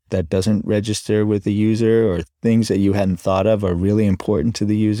out that doesn't register with the user, or things that you hadn't thought of are really important to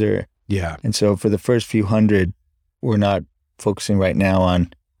the user. Yeah. And so for the first few hundred, we're not focusing right now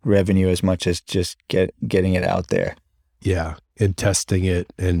on revenue as much as just getting it out there. Yeah. And testing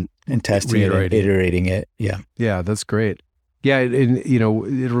it and testing it and iterating it. Yeah. Yeah. That's great. Yeah. And,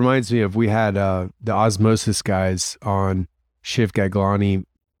 it reminds me of, we had the Osmosis guys on, Shiv Gaglani,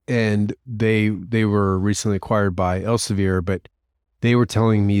 and they were recently acquired by Elsevier, but they were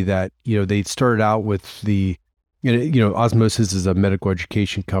telling me that, they started out with Osmosis is a medical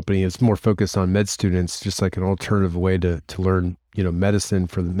education company. It's more focused on med students, just like an alternative way to learn, medicine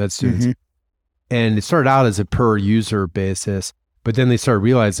for the med students. Mm-hmm. And it started out as a per user basis, but then they started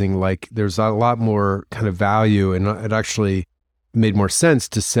realizing like there's a lot more kind of value, and it actually made more sense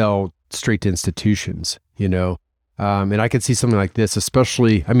to sell straight to institutions, and I could see something like this,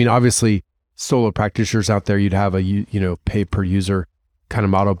 especially, I mean, obviously solo practitioners out there, you'd have a, pay per user kind of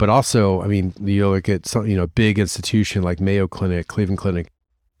model, but also, I mean, you look at some, big institution like Mayo Clinic, Cleveland Clinic,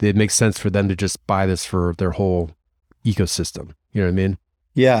 it makes sense for them to just buy this for their whole ecosystem. You know what I mean?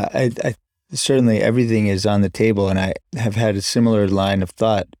 Yeah, I certainly everything is on the table, and I have had a similar line of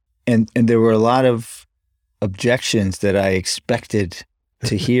thought. And there were a lot of objections that I expected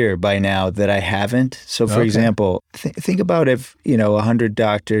to hear by now that I haven't. So for example, think about if, 100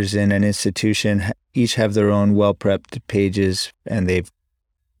 doctors in an institution each have their own well-prepped pages, and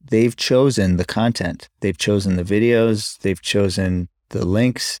they've chosen the content. They've chosen the videos, they've chosen the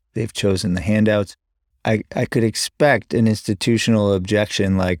links, they've chosen the handouts. I could expect an institutional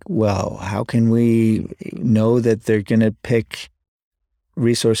objection like, well, how can we know that they're going to pick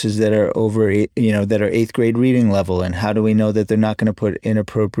resources that are that are 8th grade reading level, and how do we know that they're not going to put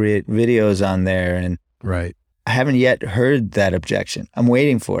inappropriate videos on there? And right, I haven't yet heard that objection. I'm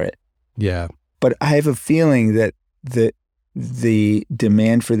waiting for it. Yeah, but I have a feeling that the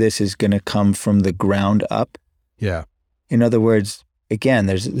demand for this is going to come from the ground up. Yeah. In other words, again,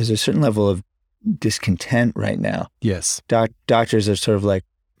 there's a certain level of discontent right now. Yes. Doctors are sort of like,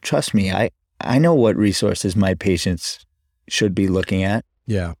 trust me, I know what resources my patients should be looking at.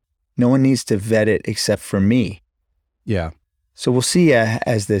 Yeah. No one needs to vet it except for me. Yeah. So we'll see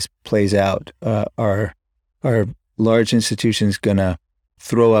as this plays out. Are large institutions going to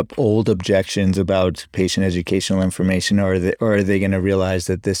throw up old objections about patient educational information, or are they going to realize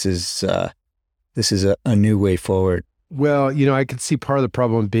that this is a new way forward? Well, I could see part of the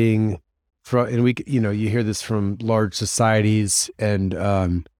problem being you hear this from large societies and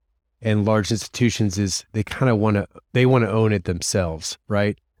large institutions, is they kind of want to own it themselves,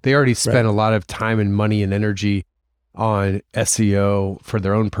 right? They already spent a lot of time and money and energy on SEO for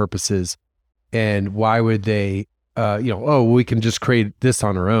their own purposes. And why would they, we can just create this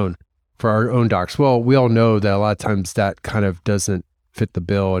on our own for our own docs? Well, we all know that a lot of times that kind of doesn't fit the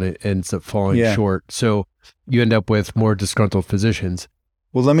bill, and it ends up falling short. So you end up with more disgruntled physicians.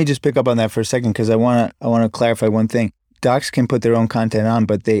 Well, let me just pick up on that for a second, because I want to clarify one thing. Docs can put their own content on,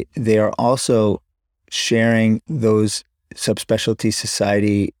 but they are also sharing those subspecialty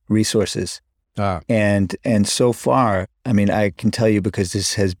society resources. And so far, I mean, I can tell you, because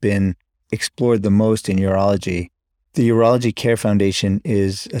this has been explored the most in urology, the Urology Care Foundation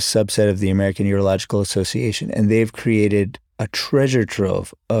is a subset of the American Urological Association, and they've created a treasure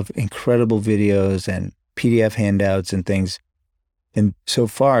trove of incredible videos and PDF handouts and things. And so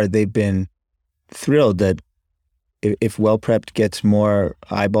far, they've been thrilled that if Well Prepped gets more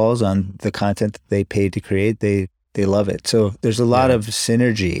eyeballs on the content that they paid to create, they love it. So there's a lot of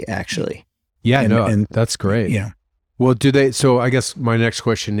synergy, actually. Yeah, And that's great. yeah. Well, so I guess my next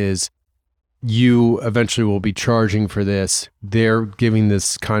question is, you eventually will be charging for this. They're giving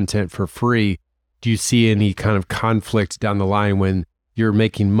this content for free. Do you see any kind of conflict down the line when you're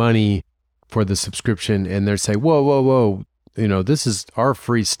making money for the subscription and they're saying, whoa, this is our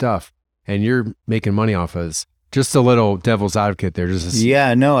free stuff and you're making money off of us? Just a little devil's advocate there.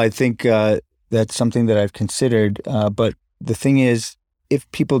 Yeah, no, I think that's something that I've considered. But the thing is, if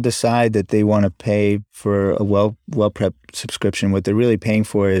people decide that they want to pay for a well prep subscription, what they're really paying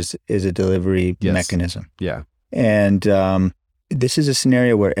for is a delivery mechanism. Yeah. And this is a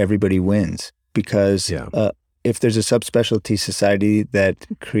scenario where everybody wins because if there's a subspecialty society that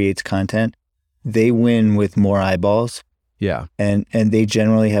creates content, they win with more eyeballs. Yeah. And they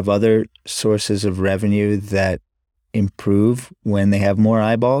generally have other sources of revenue that improve when they have more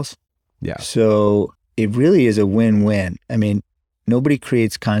eyeballs. Yeah. So it really is a win-win. I mean, nobody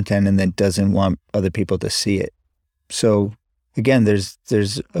creates content and then doesn't want other people to see it. So again, there's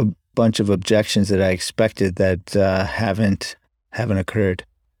a bunch of objections that I expected that haven't occurred.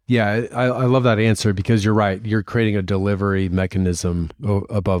 Yeah, I love that answer because you're right. You're creating a delivery mechanism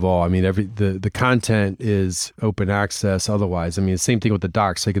above all. I mean, the content is open access. Otherwise, I mean, the same thing with the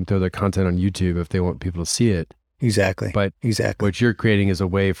docs. They can throw their content on YouTube if they want people to see it. Exactly. But what you're creating is a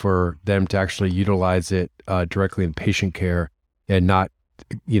way for them to actually utilize it directly in patient care and not,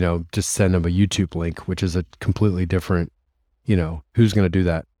 just send them a YouTube link, which is a completely different, who's going to do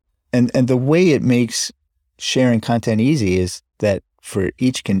that? And the way it makes sharing content easy is that for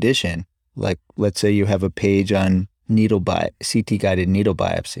each condition, like let's say you have a page on CT guided needle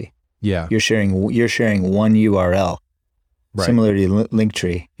biopsy. Yeah. You're sharing one URL. Right. Similar to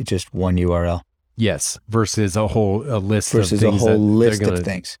Linktree, it's just one URL. Yes. Versus a list of things. Of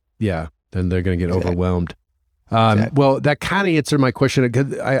things. Yeah. Then they're going to get overwhelmed. Well, that kind of answered my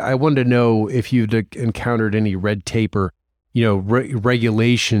question. I wanted to know if you'd encountered any red tape or,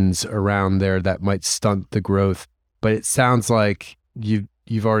 regulations around there that might stunt the growth. But it sounds like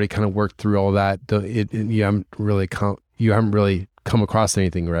you've already kind of worked through all that. You haven't really come across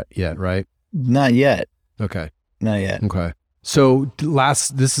anything yet, right? Not yet. Okay. Not yet. Okay. So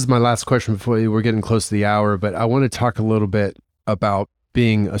this is my last question before we're getting close to the hour, but I want to talk a little bit about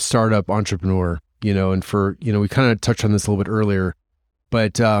being a startup entrepreneur, and we kind of touched on this a little bit earlier,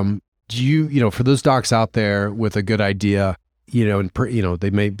 but do you, for those docs out there with a good idea, they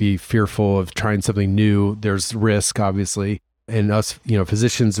may be fearful of trying something new. There's risk, obviously. And us,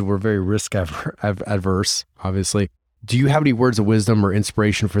 physicians, we're very risk adverse, obviously. Do you have any words of wisdom or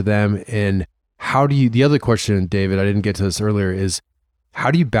inspiration for them? And the other question, David, I didn't get to this earlier, is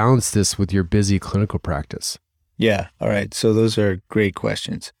how do you balance this with your busy clinical practice? Yeah. All right. So those are great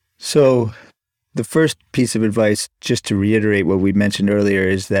questions. So the first piece of advice, just to reiterate what we mentioned earlier,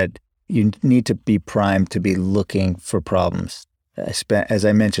 is that you need to be primed to be looking for problems. As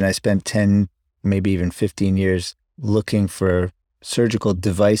I mentioned, I spent 10, maybe even 15 years looking for surgical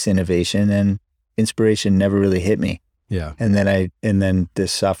device innovation, and inspiration never really hit me. Yeah. And then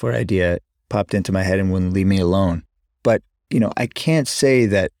this software idea popped into my head and wouldn't leave me alone. But, I can't say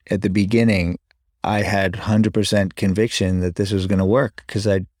that at the beginning I had 100% conviction that this was going to work, because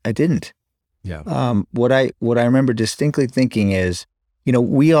I didn't. Yeah. What I remember distinctly thinking is,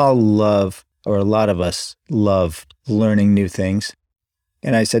 we all love, or a lot of us love, learning new things.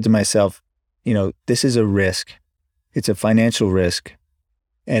 And I said to myself, this is a risk. It's a financial risk,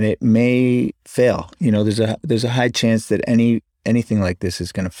 and it may fail. There's a high chance that anything like this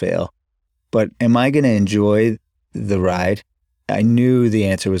is going to fail. But am I going to enjoy the ride? I knew the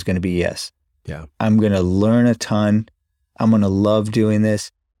answer was going to be yes. Yeah. I'm going to learn a ton. I'm going to love doing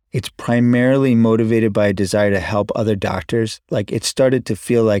this. It's primarily motivated by a desire to help other doctors. Like, it started to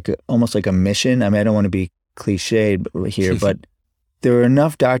feel almost like a mission. I mean, I don't want to be cliched here, but there were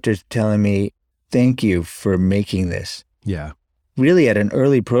enough doctors telling me, thank you for making this. Yeah. Really at an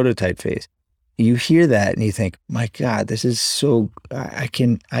early prototype phase. You hear that and you think, my God, this is I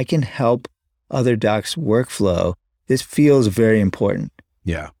can help other docs' workflow. This feels very important.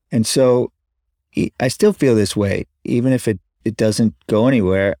 Yeah. And so I still feel this way, even if it doesn't go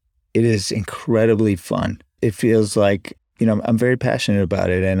anywhere. It is incredibly fun. It feels like, I'm very passionate about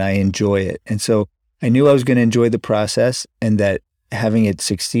it and I enjoy it. And so I knew I was going to enjoy the process, and that having it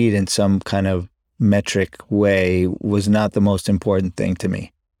succeed in some kind of metric way was not the most important thing to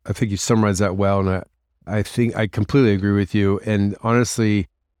me. I think you summarized that well. And I think I completely agree with you. And honestly,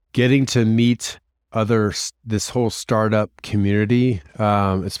 getting to meet this whole startup community,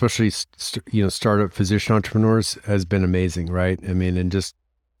 especially startup physician entrepreneurs, has been amazing, right? I mean, and just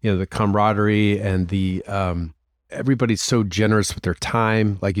the camaraderie and the everybody's so generous with their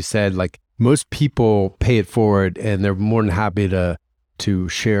time. Like you said, like most people pay it forward, and they're more than happy to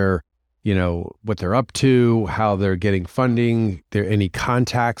share, what they're up to, how they're getting funding, any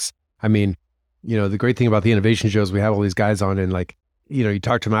contacts. I mean, the great thing about the innovation shows, we have all these guys on, and like, you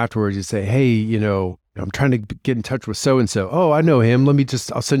talk to them afterwards, you say, hey, I'm trying to get in touch with so-and-so. Oh, I know him.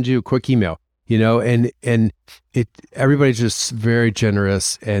 I'll send you a quick email, and everybody's just very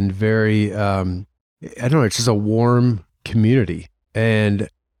generous and very, I don't know, it's just a warm community. And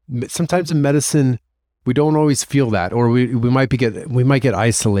sometimes in medicine, we don't always feel that, or we might get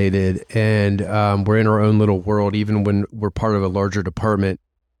isolated, and we're in our own little world, even when we're part of a larger department,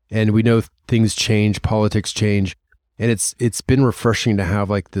 and we know things change, politics change. And it's been refreshing to have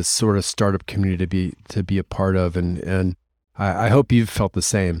like this sort of startup community to be a part of, and I hope you've felt the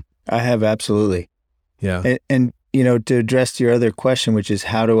same. I have, absolutely. Yeah. And to address your other question, which is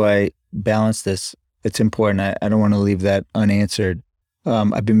how do I balance this? It's important. I don't want to leave that unanswered.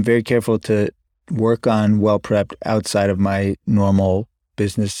 I've been very careful to work on Well Prepped outside of my normal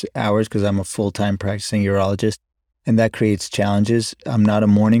business hours because I'm a full-time practicing urologist, and that creates challenges. I'm not a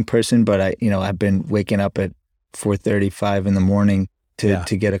morning person, but I've been waking up at 4:35 in the morning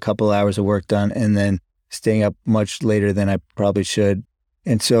to get a couple hours of work done, and then staying up much later than I probably should.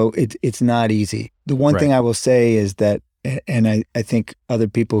 And so it's not easy. The one thing I will say is that, and I think other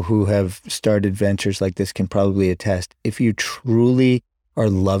people who have started ventures like this can probably attest, if you truly are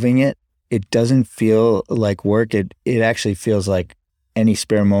loving it, it doesn't feel like work. It actually feels like any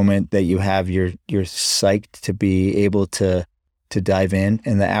spare moment that you have, you're psyched to be able to dive in,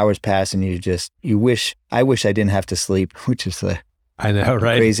 and the hours pass and I wish I didn't have to sleep, which is I know,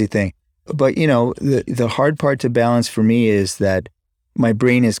 right? Crazy thing. But the hard part to balance for me is that my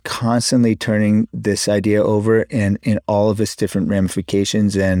brain is constantly turning this idea over in all of its different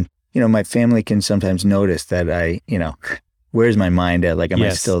ramifications. And, my family can sometimes notice that where's my mind at? Like, am I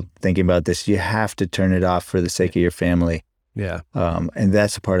still thinking about this? You have to turn it off for the sake of your family. Yeah. And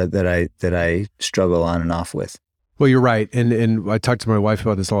that's the part of that I struggle on and off with. Well, you're right. And I talk to my wife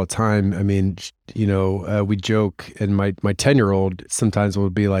about this all the time. I mean, we joke, and my 10-year-old sometimes will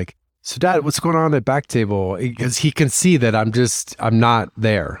be like, so Dad, what's going on at back table? Because he can see that I'm not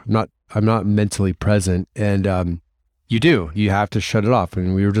there. I'm not mentally present. And you have to shut it off.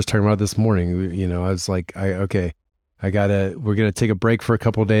 And we were just talking about it this morning. I was like, we're going to take a break for a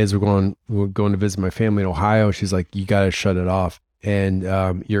couple of days. We're going to visit my family in Ohio. She's like, you got to shut it off. And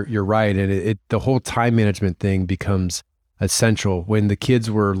you're right. And the whole time management thing becomes essential. When the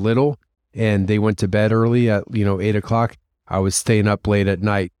kids were little and they went to bed early at 8:00, I was staying up late at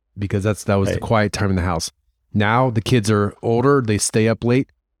night because that was the quiet time in the house. Now the kids are older, they stay up late.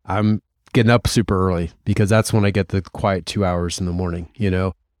 I'm getting up super early because that's when I get the quiet 2 hours in the morning.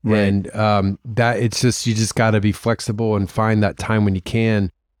 Right. And that it's just, you just got to be flexible and find that time when you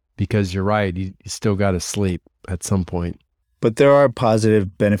can, because you're right, you still got to sleep at some point. But there are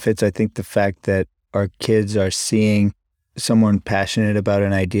positive benefits. I think the fact that our kids are seeing someone passionate about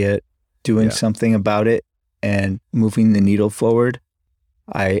an idea, doing something about it and moving the needle forward,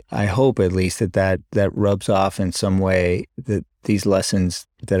 I hope at least that rubs off in some way, that these lessons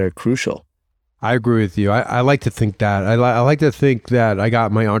that are crucial. I agree with you. I like to think that. I like to think that I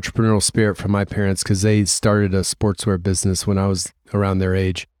got my entrepreneurial spirit from my parents because they started a sportswear business when I was around their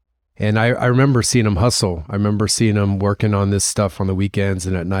age. And I remember seeing them hustle. I remember seeing them working on this stuff on the weekends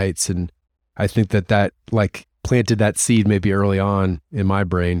and at nights. And I think that like planted that seed maybe early on in my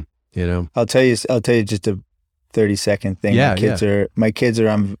brain, I'll tell you just a 30-second thing. My kids are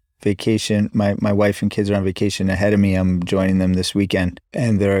on vacation. My wife and kids are on vacation ahead of me. I'm joining them this weekend,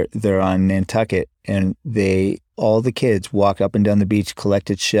 and they're on Nantucket, and all the kids walk up and down the beach,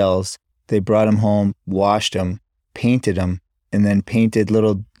 collected shells. They brought them home, washed them, painted them, and then painted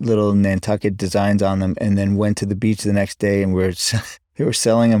little Nantucket designs on them, and then went to the beach the next day, and they were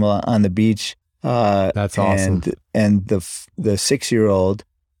selling them on the beach. That's awesome. And the 6-year-old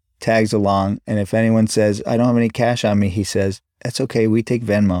tags along, and if anyone says, I don't have any cash on me, he says, that's okay, we take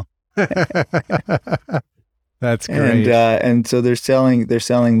Venmo. That's great. And so they're selling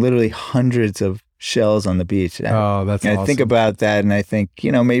literally hundreds of shells on the beach. Oh, that's awesome. I think about that, and I think,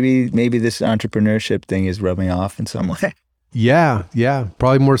 maybe this entrepreneurship thing is rubbing off in some way. Yeah.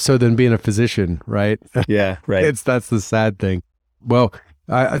 Probably more so than being a physician, right? Yeah, right. That's the sad thing. Well,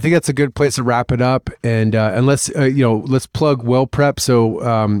 I think that's a good place to wrap it up. And let's plug Well Prep.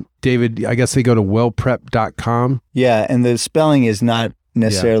 So, David, I guess they go to wellprep.com. Yeah, and the spelling is not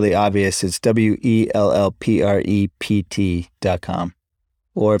necessarily obvious, it's WELLPREPT.com.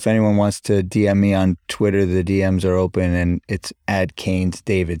 Or if anyone wants to DM me on Twitter, the DMs are open, and it's @Canes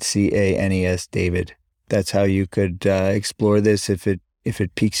David, CANES David. That's how you could explore this if it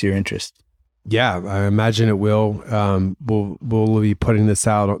piques your interest. Yeah, I imagine it will. We'll be putting this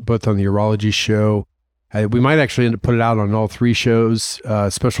out both on the Urology show. We might actually end up put it out on all 3 shows,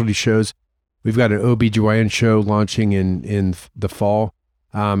 specialty shows. We've got an OBGYN show launching in the fall.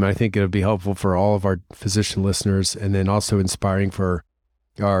 I think it'll be helpful for all of our physician listeners, and then also inspiring for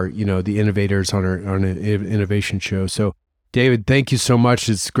our, the innovators on an innovation show. So, David, thank you so much.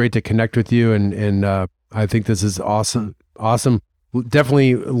 It's great to connect with you, and I think this is awesome.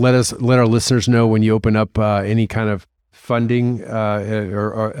 Definitely let our listeners know when you open up any kind of funding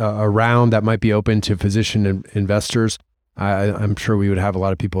or a round that might be open to physician investors. I'm sure we would have a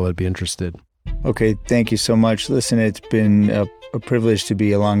lot of people that'd be interested. Okay, thank you so much. Listen, it's been a privilege to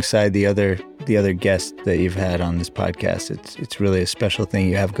be alongside the other guests that you've had on this podcast. It's really a special thing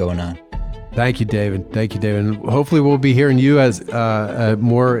you have going on. Thank you, David. And hopefully we'll be hearing you as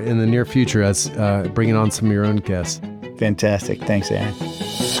more in the near future as bringing on some of your own guests. Fantastic. Thanks, Aaron.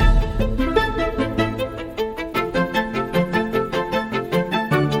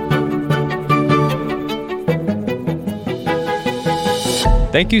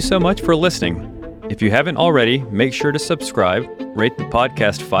 Thank you so much for listening. If you haven't already, make sure to subscribe, rate the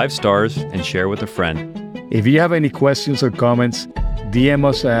podcast 5 stars, and share with a friend. If you have any questions or comments, DM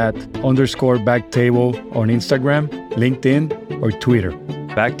us at _backtable on Instagram, LinkedIn, or Twitter.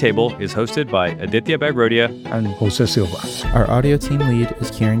 Backtable is hosted by Aditya Bagrodia and Jose Silva. Our audio team lead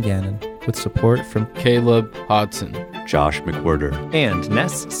is Kieran Gannon, with support from Caleb Hodson, Josh McWhirter, and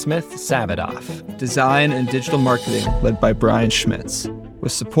Ness Smith-Savadoff. Design and digital marketing led by Brian Schmitz,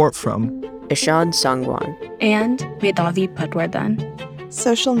 with support from Ishan Sangwan and Vedavi Patwardhan.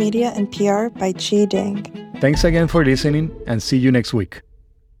 Social media and PR by Chi Ding. Thanks again for listening, and see you next week.